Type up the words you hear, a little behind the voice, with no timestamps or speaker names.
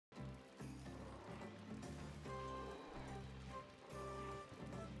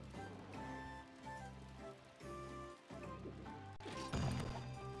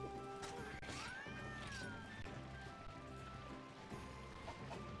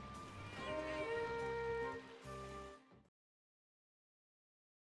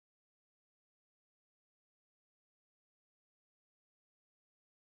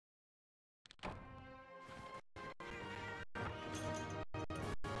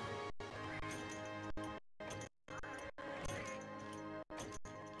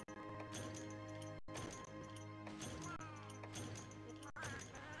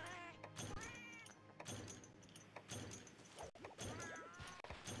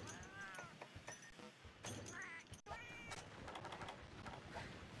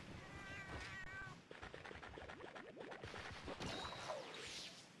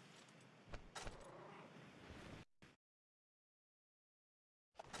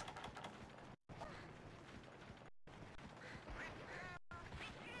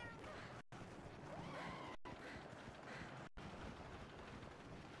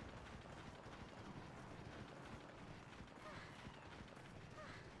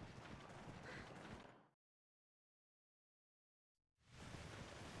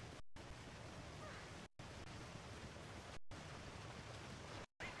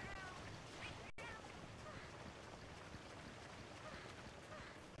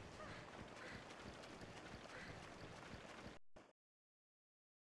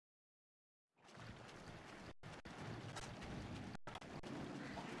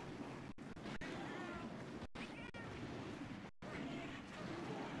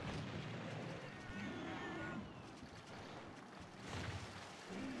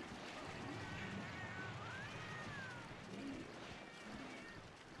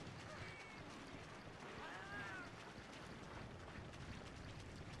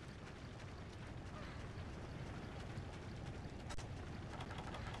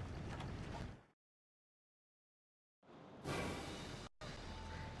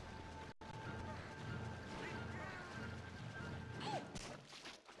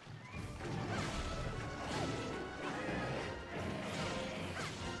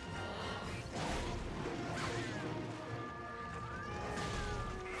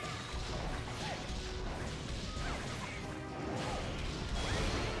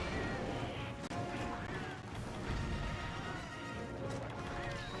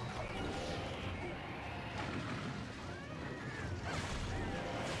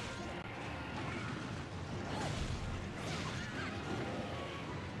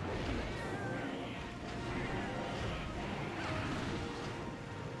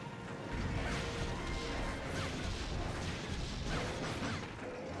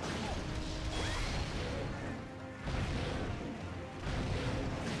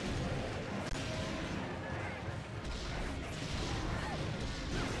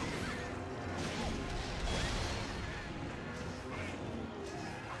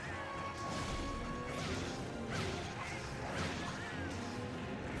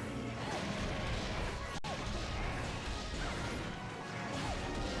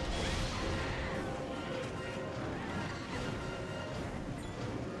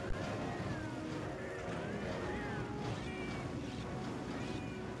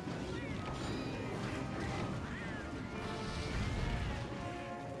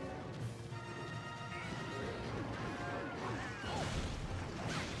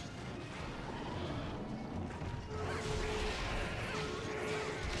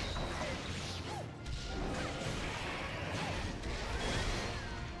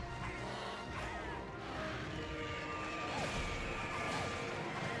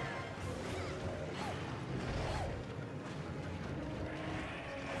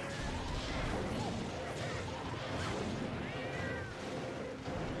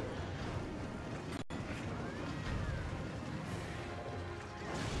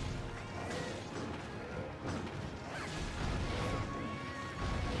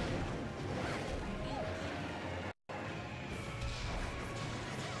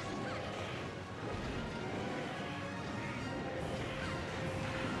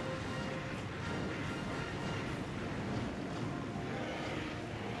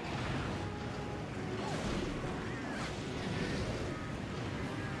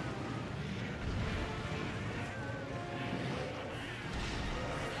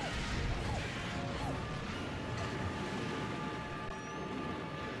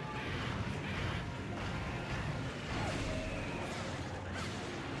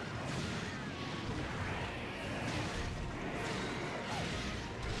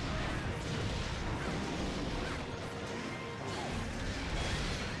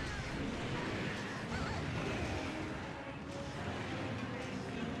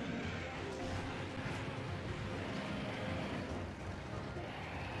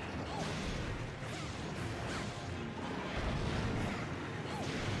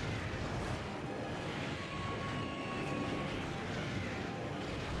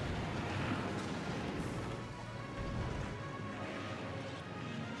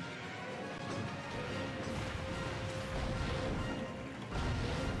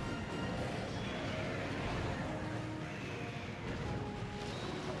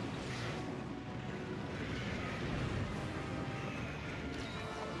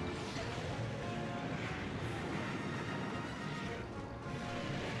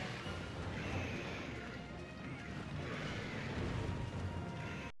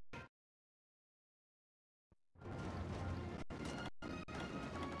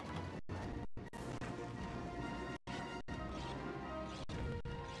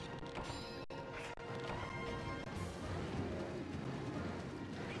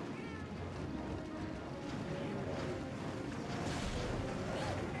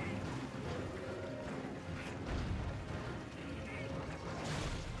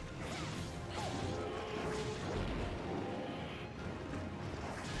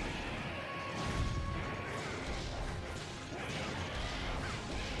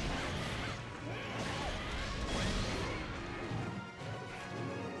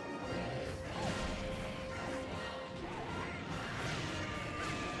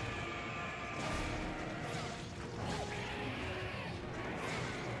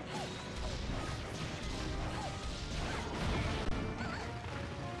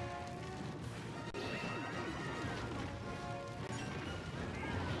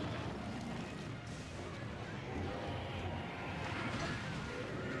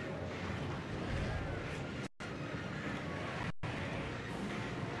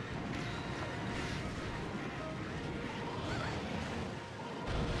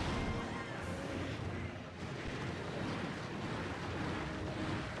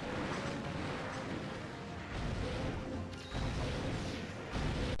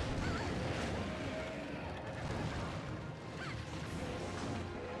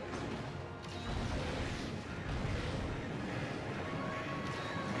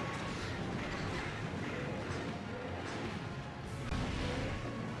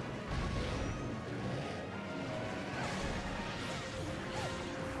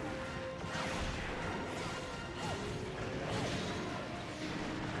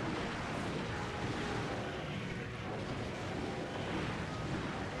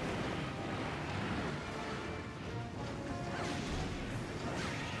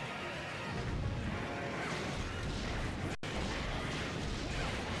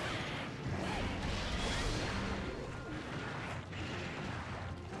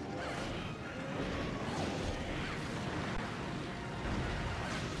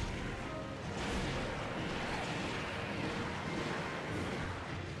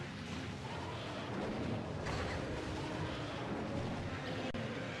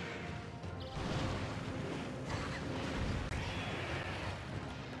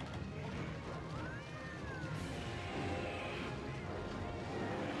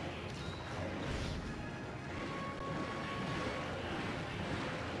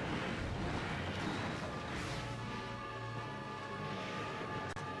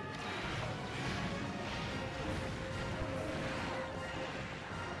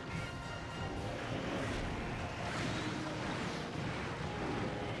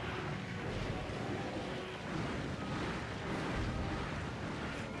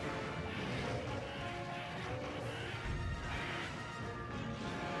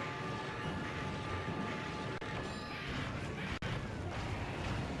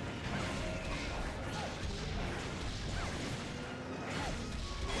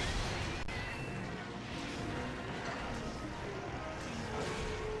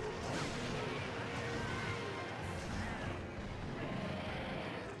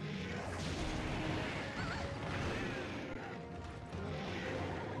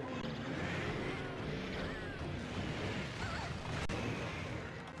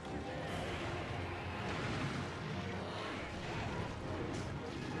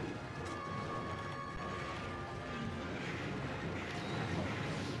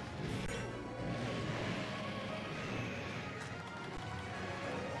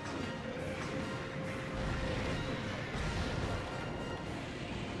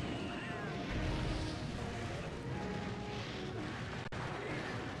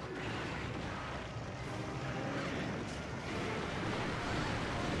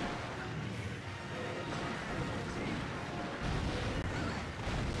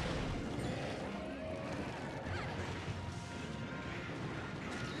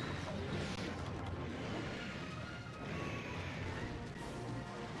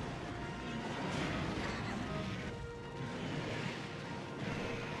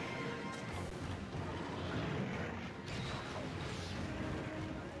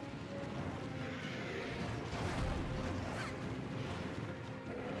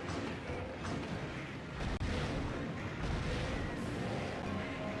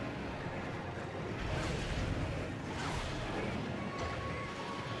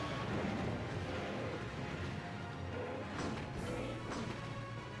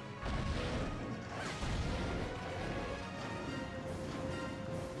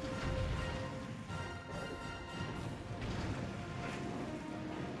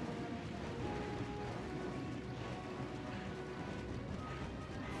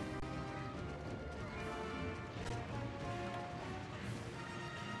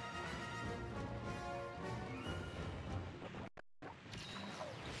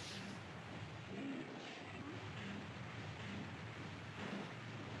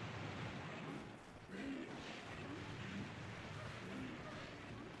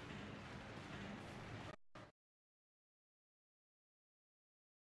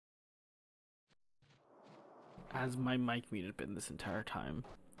Has my mic muted been this entire time?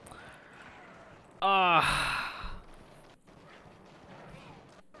 Ah,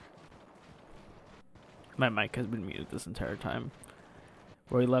 my mic has been muted this entire time.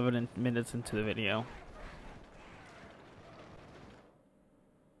 We're 11 minutes into the video.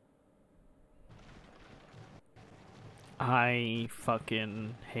 I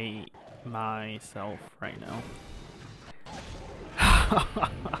fucking hate myself right now.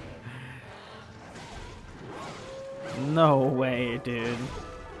 No way, dude.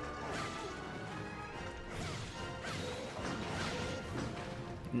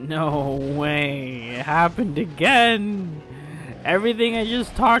 No way. It happened again. Everything I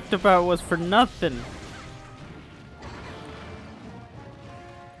just talked about was for nothing.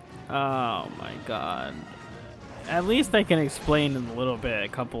 Oh my god. At least I can explain in a little bit, a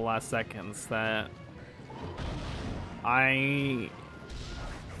couple last seconds, that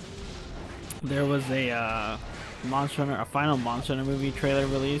there was a Monster Hunter, a final Monster Hunter movie trailer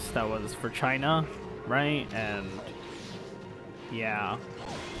released that was for China, right? And yeah,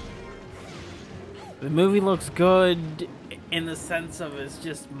 the movie looks good in the sense of it's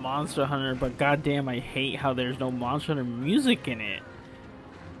just Monster Hunter, but goddamn, I hate how there's no Monster Hunter music in it.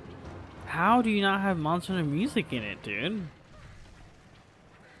 How do you not have Monster Hunter music in it, dude?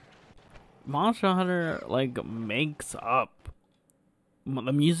 Monster Hunter, like, makes up...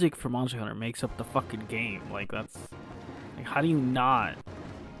 The music for Monster Hunter makes up the fucking game. Like, that's... Like, how do you not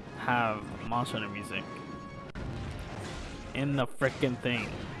have Monster Hunter music in the frickin' thing,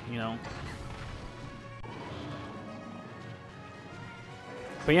 you know?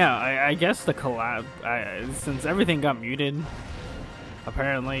 But yeah, I guess the collab... since everything got muted,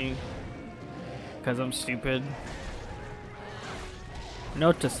 apparently... Because I'm stupid.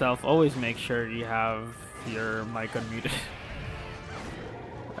 Note to self, always make sure you have your mic unmuted.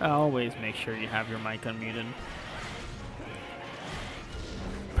 Always make sure you have your mic unmuted.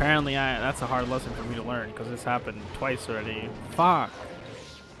 Apparently, that's a hard lesson for me to learn, because this happened twice already. Fuck.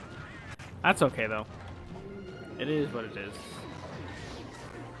 That's okay, though. It is what it is.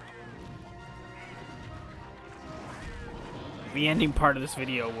 The ending part of this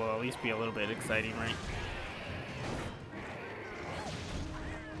video will at least be a little bit exciting, right?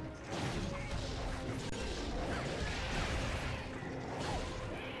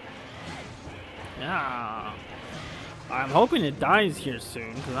 Yeah. I'm hoping it dies here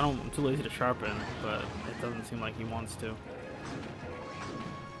soon, because I'm too lazy to sharpen, but it doesn't seem like he wants to.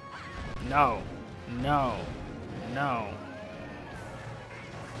 No. No. No.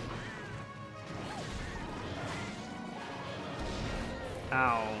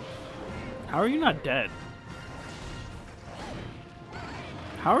 Ow. How are you not dead?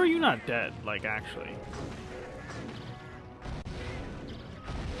 How are you not dead, like, actually?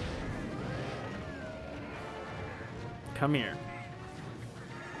 Come here.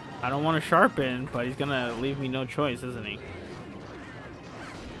 I don't want to sharpen, but he's gonna leave me no choice, isn't he?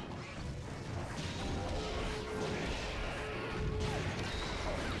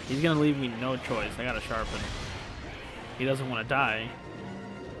 He's gonna leave me no choice. I gotta sharpen. He doesn't want to die.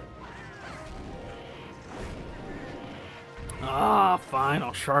 Ah, fine,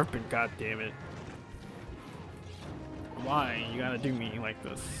 I'll sharpen, god damn it. Why? You gotta do me like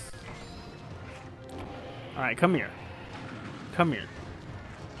this. Alright, come here. Come here.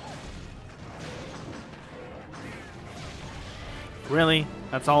 Really?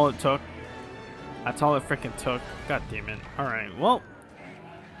 That's all it took? That's all it freaking took? God damn it. Alright, well,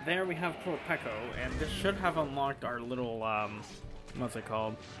 there we have poor Pecco, and this should have unlocked our little, what's it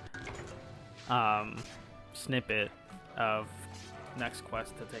called? Snippet of next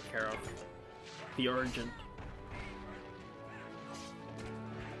quest to take care of. The urgent.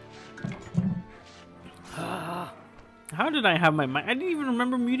 How did I have my mic? I didn't even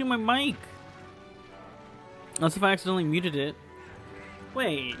remember muting my mic. Unless if I accidentally muted it.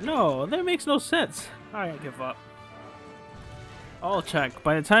 Wait, no, that makes no sense. I give up. I'll check.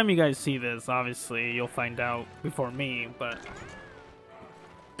 By the time you guys see this, obviously, you'll find out before me, but...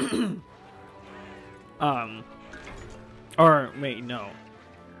 Or, wait, no.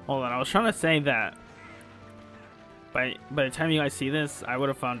 Hold on, I was trying to say that by the time you guys see this, I would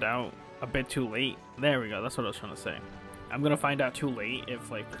have found out a bit too late. There we go, that's what I was trying to say. I'm gonna find out too late if,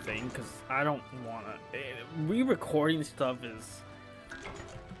 like, the thing, because I don't wanna... Re-recording stuff is...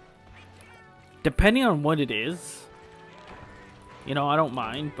 Depending on what it is, you know, I don't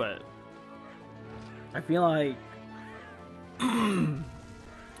mind, but I feel like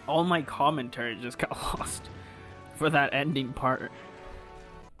all my commentary just got lost for that ending part.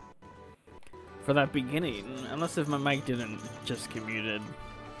 For that beginning, unless if my mic didn't just get muted.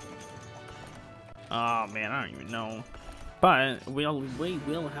 Oh man, I don't even know. But we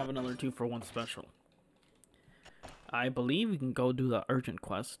will have another 2-for-1 special. I believe we can go do the urgent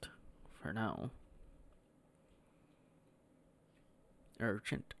quest for now.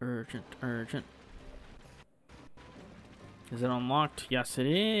 Urgent, urgent, urgent. Is it unlocked? Yes, it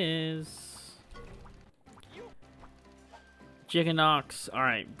is. Jiganox.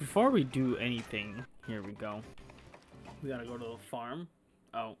 Alright, before we do anything, here we go. We gotta go to the farm.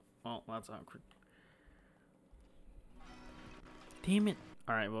 Oh, that's awkward. Damn it.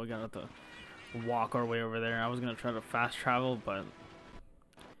 Alright, well, we gotta have to walk our way over there. I was gonna try to fast travel, but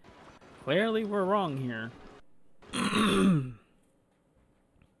clearly we're wrong here.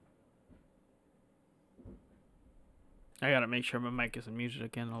 I gotta make sure my mic isn't muted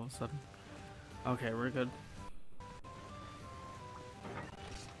again all of a sudden. Okay, we're good.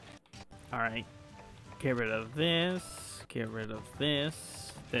 Alright. Get rid of this. Get rid of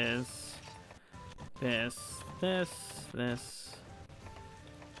this. This.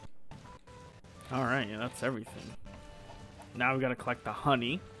 Alright, yeah, that's everything. Now we gotta collect the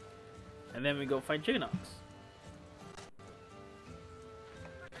honey. And then we go fight Jiganox.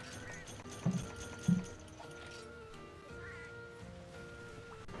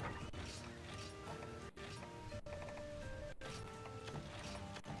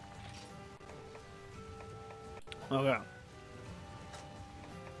 Okay.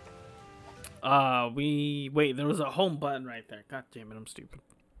 Wait, there was a home button right there. God damn it, I'm stupid.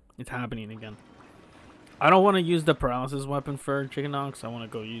 It's happening again. I don't want to use the paralysis weapon for Jiganox. I want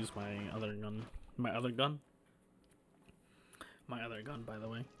to go use my other gun. My other gun, by the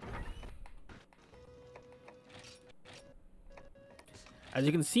way. As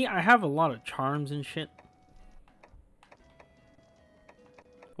you can see, I have a lot of charms and shit.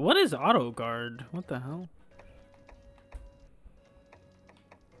 What is auto guard? What the hell?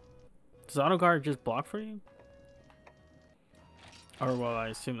 Does auto guard just block for you? Or, well, I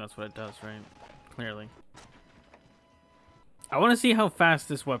assume that's what it does, right? Clearly. I want to see how fast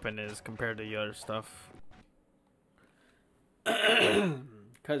this weapon is compared to the other stuff.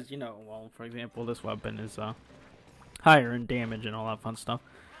 Because, you know, well, for example, this weapon is higher in damage and all that fun stuff.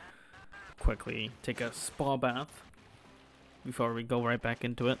 Quickly take a spa bath before we go right back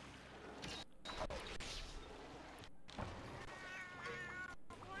into it.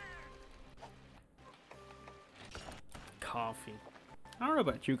 Coffee. I don't know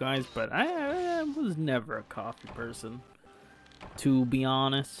about you guys, but I was never a coffee person, to be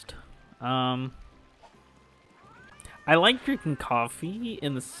honest. I like drinking coffee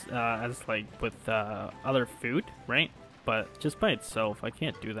in this as like with other food, right? But just by itself, I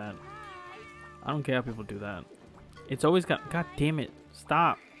can't do that. I don't care how people do that. It's always got. God damn it!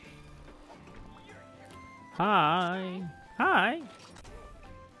 Stop. Hi, hi.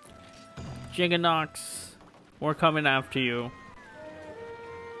 Jiganox. We're coming after you.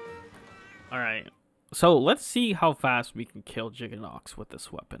 Alright. So, let's see how fast we can kill Jiganox with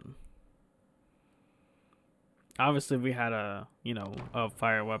this weapon. Obviously, if we had a, you know, a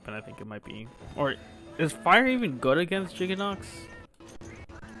fire weapon, I think it might be... Or, is fire even good against Jiganox?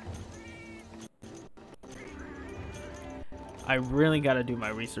 I really gotta do my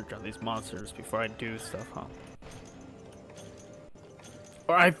research on these monsters before I do stuff, huh?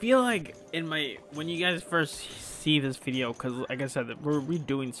 Or I feel like in my when you guys first see this video, because like I said, we're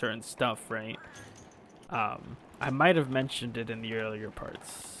redoing certain stuff, right? I might have mentioned it in the earlier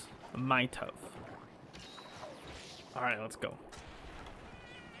parts. Might have. All right, let's go.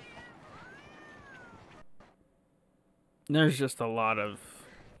 There's just a lot of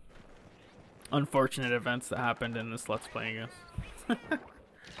unfortunate events that happened in this Let's Play, I guess.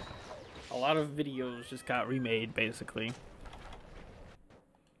 A lot of videos just got remade, basically.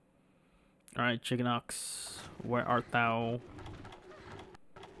 Alright, Jiganox, where art thou?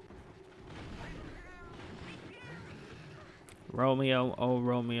 Romeo, oh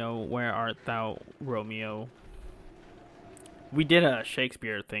Romeo, where art thou, Romeo? We did a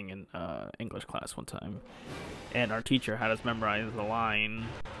Shakespeare thing in English class one time, and our teacher had us memorize the line,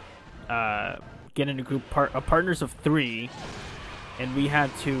 get in a group of partners of 3, and we had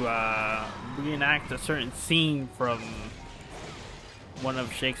to reenact a certain scene from one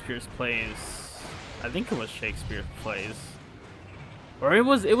of Shakespeare's plays. I think it was Shakespeare's plays, or it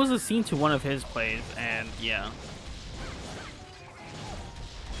was a scene to one of his plays, and yeah.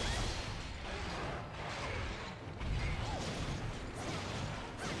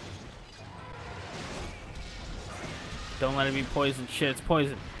 Don't let it be poison. Shit, it's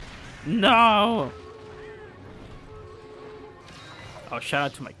poison. No! Oh, shout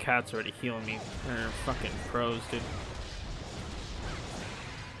out to my cats already healing me. They're fucking pros, dude.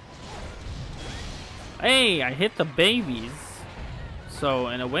 Hey, I hit the babies. So,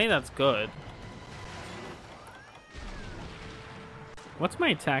 in a way, that's good. What's my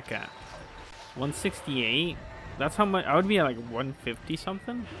attack at? 168? That's how much. I would be at like 150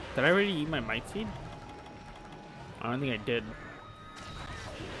 something. Did I already eat my might seed? I don't think I did.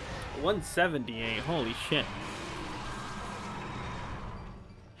 178. Holy shit.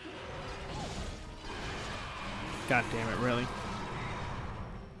 God damn it, really?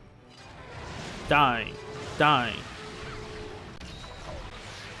 Die. Die.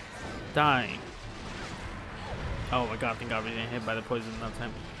 Die. Oh my god, thank god we didn't hit by the poison that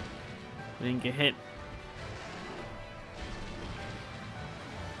time. We didn't get hit.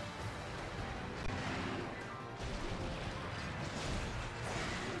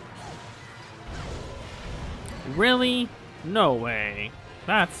 Really? No way.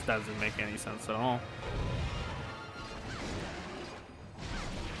 That doesn't make any sense at all.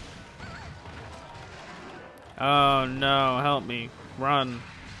 Oh no, help me. Run.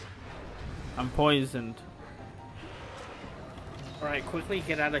 I'm poisoned. Alright, quickly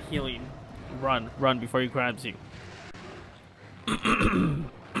get out of healing. Run. Run before he grabs you. Alright,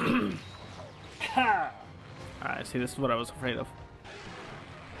 see, this is what I was afraid of.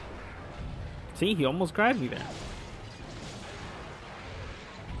 See, he almost grabbed me there.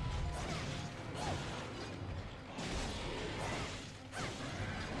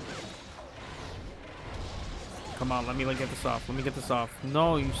 Come on, let me get this off. Let me get this off.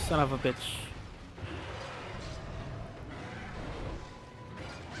 No, you son of a bitch.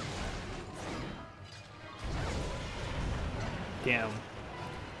 Damn.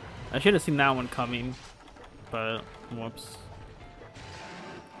 I should have seen that one coming, but whoops.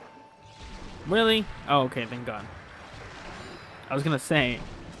 Really? Oh, okay, thank God. I was gonna say.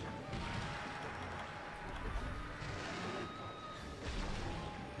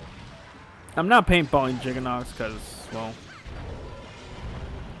 I'm not paintballing Jiganox because, well,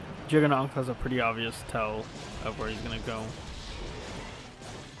 Jiganox has a pretty obvious tell of where he's gonna go.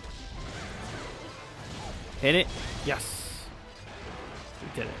 Hit it? Yes. We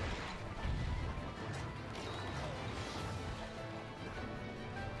did it.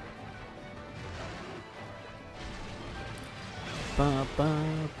 Ba, ba,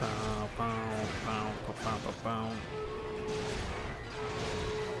 ba, ba, ba, ba, ba, ba.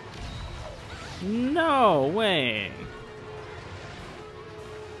 No way.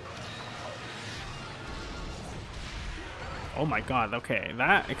 Oh my god, okay.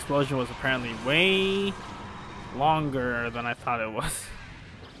 That explosion was apparently way longer than I thought it was.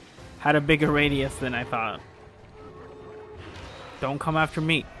 Had a bigger radius than I thought. Don't come after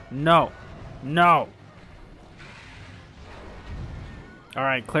me. No. No.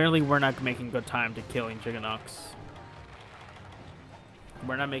 Alright, clearly we're not making good time to killing Jiganox.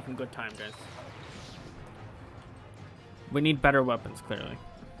 We're not making good time, guys. We need better weapons, clearly.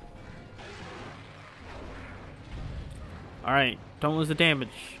 Alright, don't lose the damage.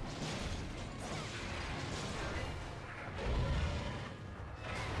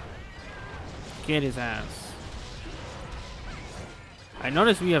 Get his ass. I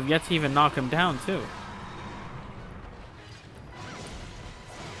noticed we have yet to even knock him down, too.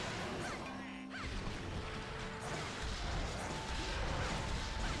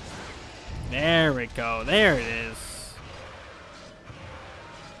 There we go. There it is.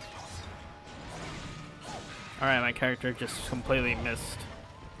 Alright, my character just completely missed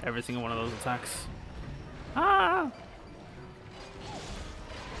every single one of those attacks. Ah!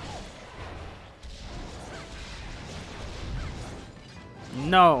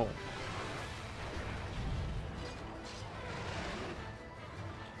 No!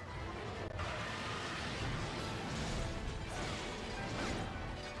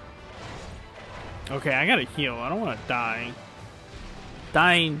 Okay, I gotta heal. I don't want to die.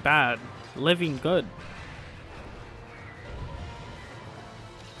 Dying bad. Living good.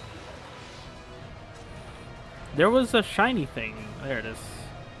 There was a shiny thing. There it is.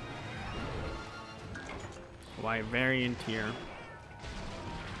 Wyverian tier.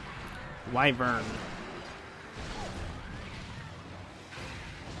 Wyvern.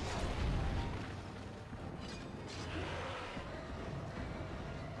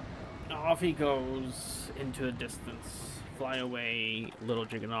 Off he goes into the distance. Fly away, little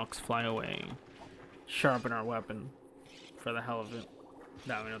Jiganox, fly away. Sharpen our weapon. For the hell of it.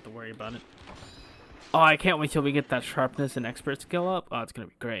 Now we don't have to worry about it. Oh, I can't wait till we get that sharpness and expert skill up. Oh, it's gonna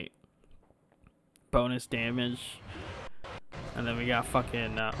be great. Bonus damage. And then we got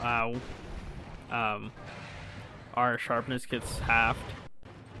fucking, our sharpness gets halved.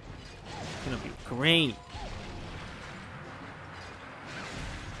 It's gonna be great.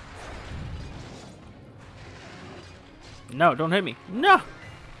 No, don't hit me. No!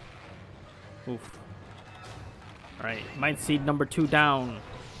 Oof. Alright, Might Seed number 2 down.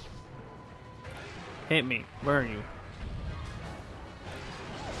 Hit me. Where are you?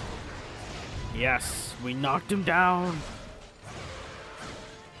 Yes, we knocked him down.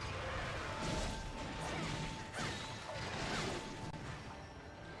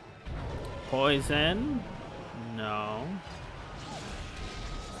 Poison? No.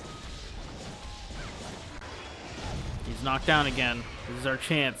 He's knocked down again. This is our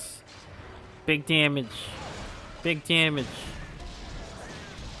chance. Big damage. Big damage.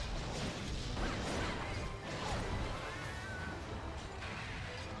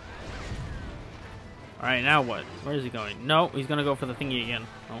 Alright, now what? Where is he going? No, he's gonna go for the thingy again.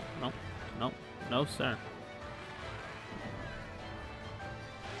 No, no, no, no, sir.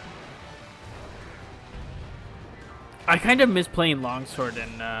 I kind of miss playing Longsword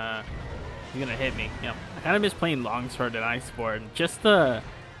and, you're gonna hit me. Yep. I kind of miss playing Longsword and Iceboard. Just the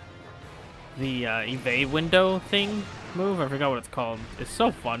evade window thing move, I forgot what it's called. It's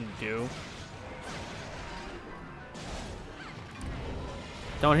so fun to do.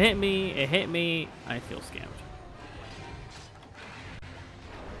 Don't hit me, it hit me, I feel scammed.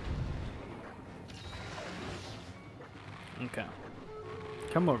 Okay.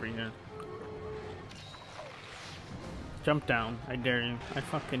 Come over here. Jump down, I dare you. I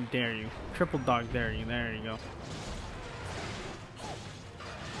fucking dare you. Triple dog dare you, there you go.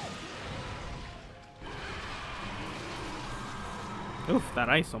 Oof, that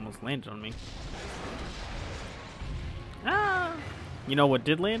ice almost landed on me. Ah! You know what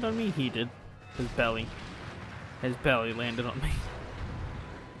did land on me? He did. His belly. His belly landed on me.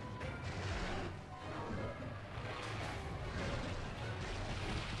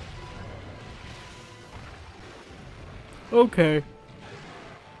 Okay.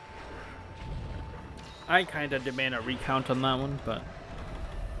 I kinda demand a recount on that one, but...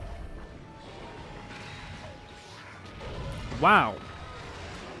 Wow.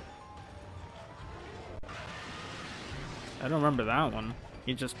 I don't remember that one.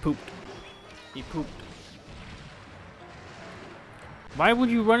 He just pooped. He pooped. Why would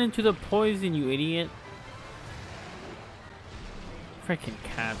you run into the poison, you idiot? Freaking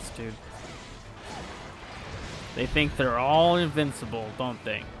cats, dude. They think they're all invincible, don't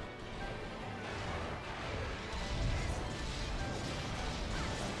they?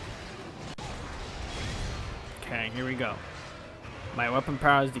 Okay, here we go. My weapon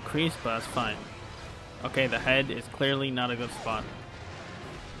power is decreased, but that's fine. Okay, the head is clearly not a good spot.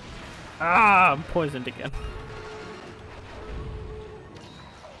 Ah, I'm poisoned again.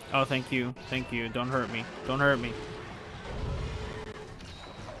 Oh, thank you. Thank you. Don't hurt me. Don't hurt me.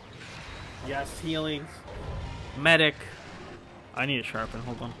 Yes, healings. Medic. I need a sharpen.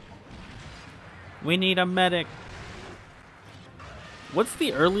 Hold on. We need a medic. What's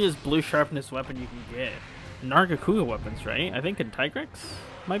the earliest blue sharpness weapon you can get? Nargacuga weapons, right? I think Tigrex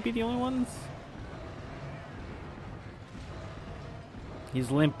might be the only ones.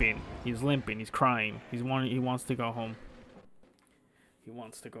 He's limping. He's limping. He's crying. He wants to go home. He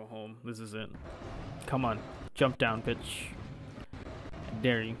wants to go home. This is it. Come on. Jump down, bitch. I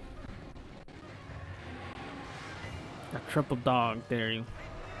dare you. A triple dog, dare you.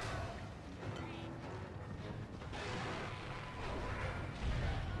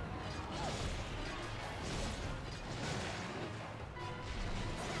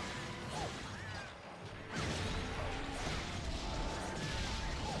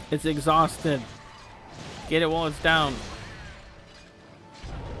 It's exhausted. Get it while it's down.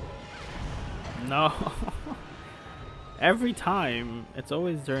 No. Every time. It's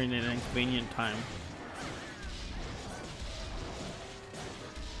always during an inconvenient time.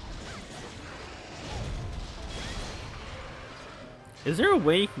 Is there a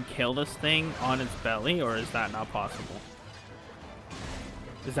way you can kill this thing on its belly, or is that not possible?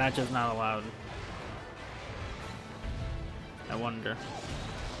 Is that just not allowed? I wonder.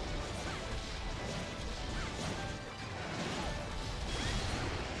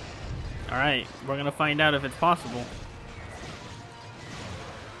 Alright, we're gonna find out if it's possible.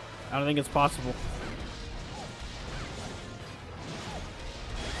 I don't think it's possible.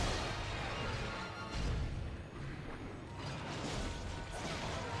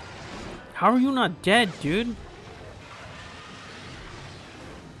 How are you not dead, dude?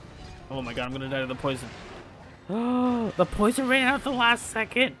 Oh my god, I'm gonna die to the poison. Oh, the poison ran out at the last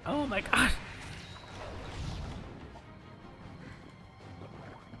second. Oh my god.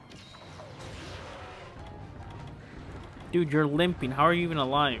 Dude, you're limping. How are you even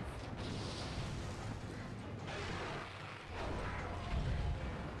alive?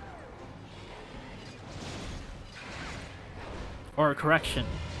 Or correction.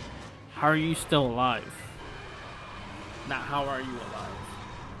 How are you still alive? Not how are you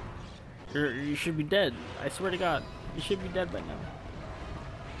alive? You should be dead. I swear to God. You should be dead by now.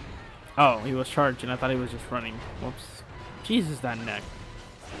 Oh, he was charging. I thought he was just running. Whoops. Jesus, that neck.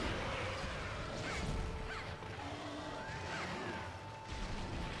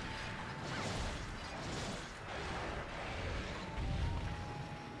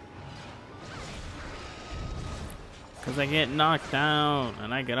 Cause I get knocked down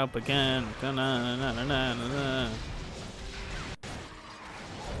and I get up again.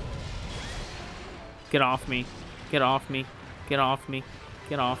 Get off me. Get off me. Get off me.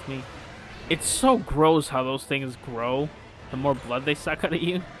 Get off me. It's so gross how those things grow. The more blood they suck out of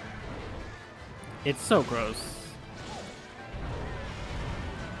you. It's so gross.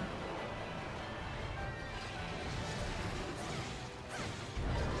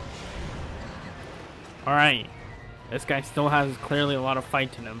 Alright. This guy still has clearly a lot of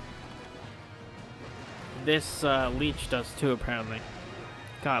fight in him. This leech does too, apparently.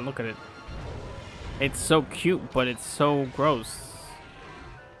 God, look at it. It's so cute, but it's so gross.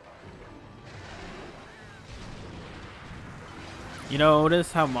 You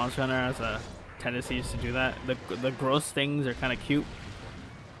notice how Monster Hunter has a tendency to do that? The gross things are kind of cute.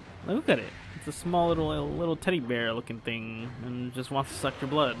 Look at it. It's a small little teddy bear looking thing and just wants to suck your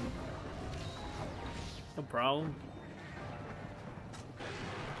blood. No problem.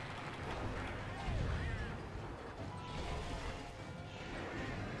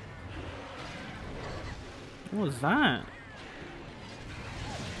 What was that?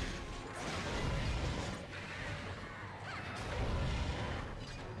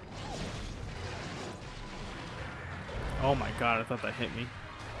 Oh my God, I thought that hit me.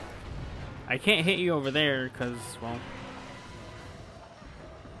 I can't hit you over there because, well,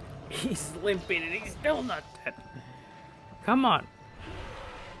 he's limping and he's still not dead. Come on.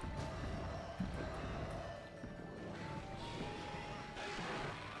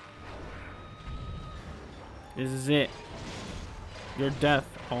 This is it. Your death.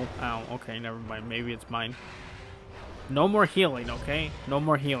 Oh, ow. Okay, never mind. Maybe it's mine. No more healing, okay? No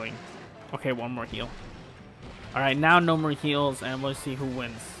more healing. Okay, one more heal. Alright, now no more heals, and let's see who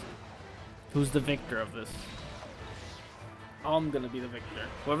wins. Who's the victor of this? I'm gonna be the victor.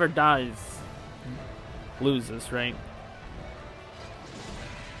 Whoever dies loses, right?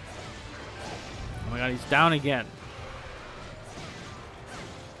 Oh my God, he's down again.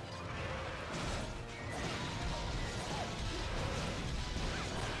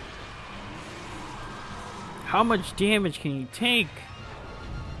 How much damage can you take?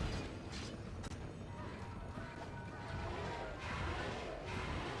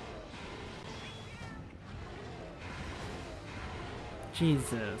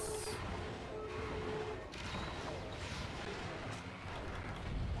 Jesus.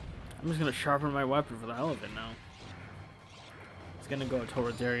 I'm just gonna sharpen my weapon for the hell of it now. It's gonna go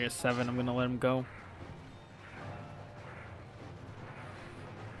towards area 7. I'm gonna let him go.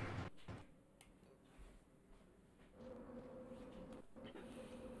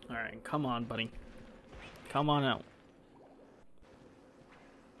 Alright, come on, buddy. Come on out.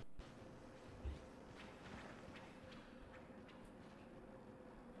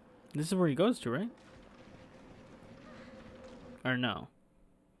 This is where he goes to, right? Or no?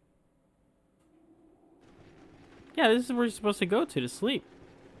 Yeah, this is where he's supposed to go to sleep.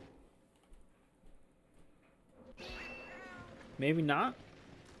 Maybe not?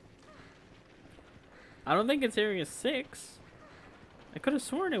 I don't think it's area 6. I could have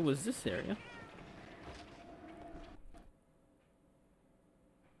sworn it was this area.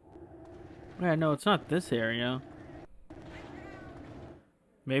 Yeah, no, it's not this area.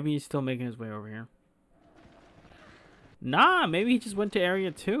 Maybe he's still making his way over here. Nah, maybe he just went to area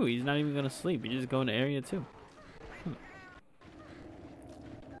 2. He's not even gonna sleep. He's just going to area 2.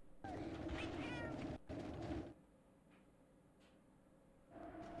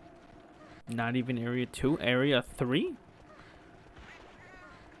 Not even area 2, area 3?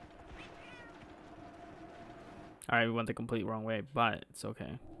 Alright, we went the complete wrong way, but it's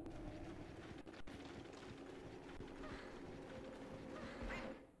okay.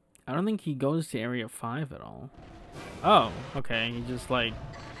 I don't think he goes to area 5 at all. Oh, okay. He just like...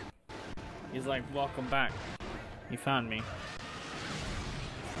 He's like, welcome back. He found me.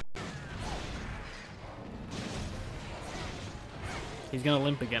 He's gonna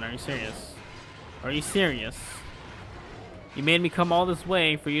limp again. Are you serious? Are you serious? You made me come all this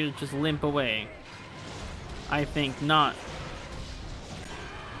way for you to just limp away. I think not.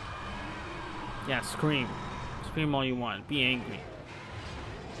 Yeah, scream. Scream all you want. Be angry.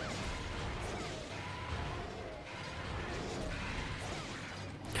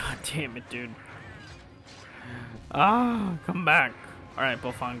 damn it, dude. Ah, come back. Alright,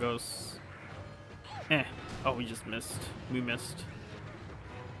 Bofangos. Eh. Oh, we just missed. We missed.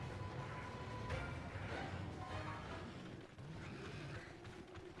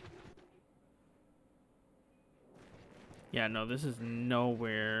 Yeah, no, this is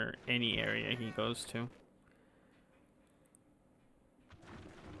nowhere, any area he goes to.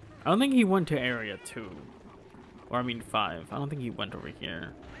 I don't think he went to area 2. Or I mean 5. I don't think he went over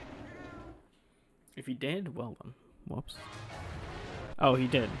here. If he did, well then. Whoops. Oh, he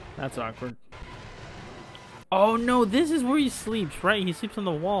did. That's awkward. Oh no, this is where he sleeps, right? He sleeps on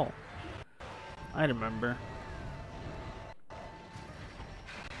the wall. I remember.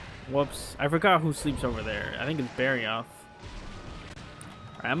 Whoops. I forgot who sleeps over there. I think it's Barryoff.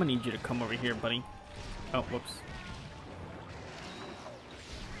 Alright, I'm gonna need you to come over here, buddy. Oh, whoops.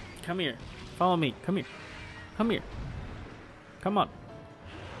 Come here. Follow me. Come here. Come here. Come on.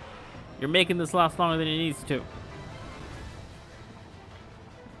 You're making this last longer than it needs to.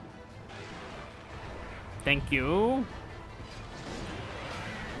 Thank you.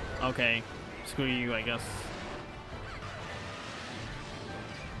 Okay. Screw you, I guess.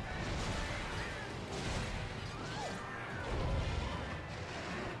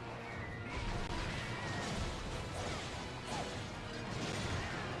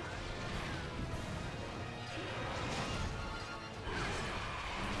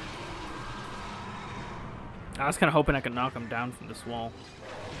 I was kind of hoping I could knock him down from this wall.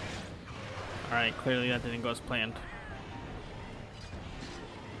 Alright, clearly that didn't go as planned.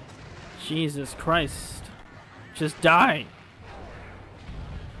 Jesus Christ. Just die.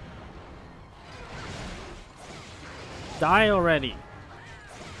 Die already.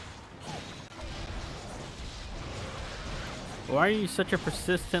 Why are you such a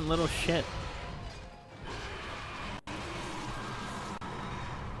persistent little shit?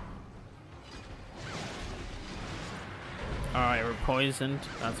 Alright, we're poisoned.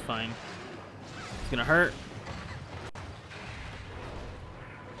 That's fine. It's gonna hurt.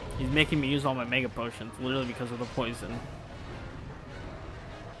 He's making me use all my mega potions, literally because of the poison.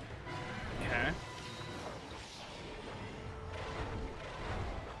 Okay.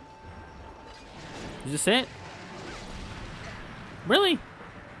 Is this it? Really?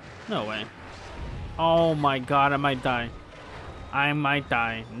 No way. Oh my god, I might die. I might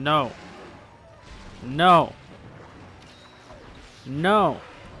die. No. No. No.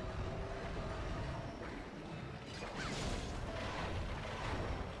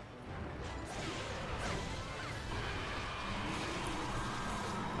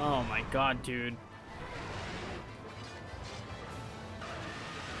 Oh my god, dude.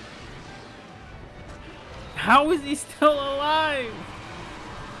 How is he still alive?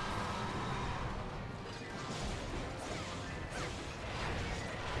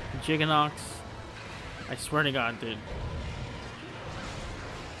 Jiganox. I swear to god, dude.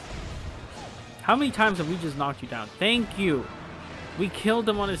 How many times have we just knocked you down? Thank you. We killed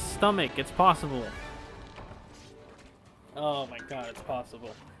him on his stomach. It's possible. Oh my god, it's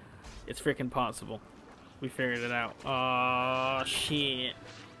possible. It's freaking possible. We figured it out. Oh shit.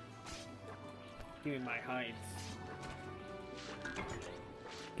 Give me my hides.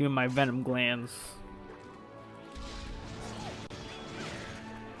 Give me my venom glands.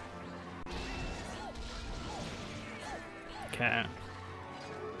 Okay.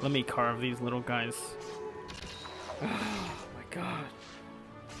 Let me carve these little guys. Oh my god.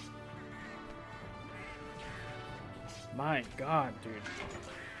 My god, dude.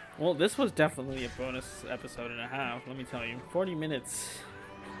 Well, this was definitely a bonus episode and a half, let me tell you. 40 minutes.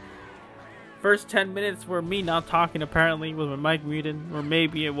 First 10 minutes were me not talking, apparently, with my mic muted. Or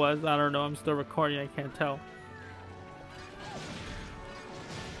maybe it was. I don't know. I'm still recording. I can't tell.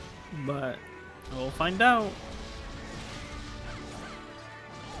 But we'll find out.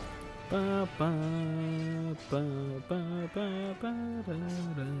 Ba, ba, ba, ba, ba, ba, da,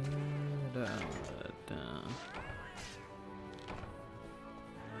 da, da,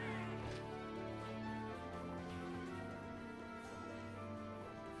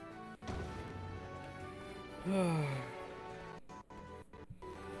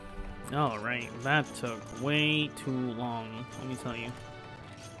 Alright, that took way too long, let me tell you.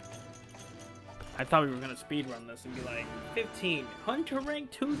 I thought we were gonna speedrun this and be like, 15, Hunter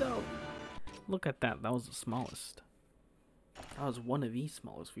rank 2 though! Look at that, that was the smallest. That was one of the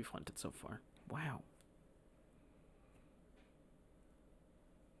smallest we've hunted so far. Wow.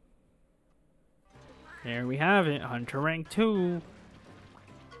 There we have it, Hunter rank 2.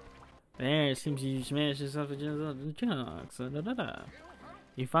 There, it seems you managed yourself to Genox.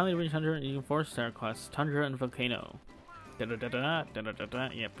 You finally reached 100 and you can 4-star quest, Tundra and Volcano. Da-da-da-da, da-da-da-da.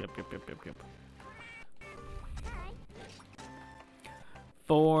 Yep.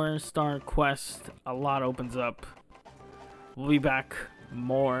 4-star quest. A lot opens up. We'll be back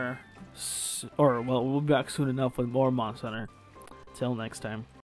we'll be back soon enough with more Monster Hunter. Till next time.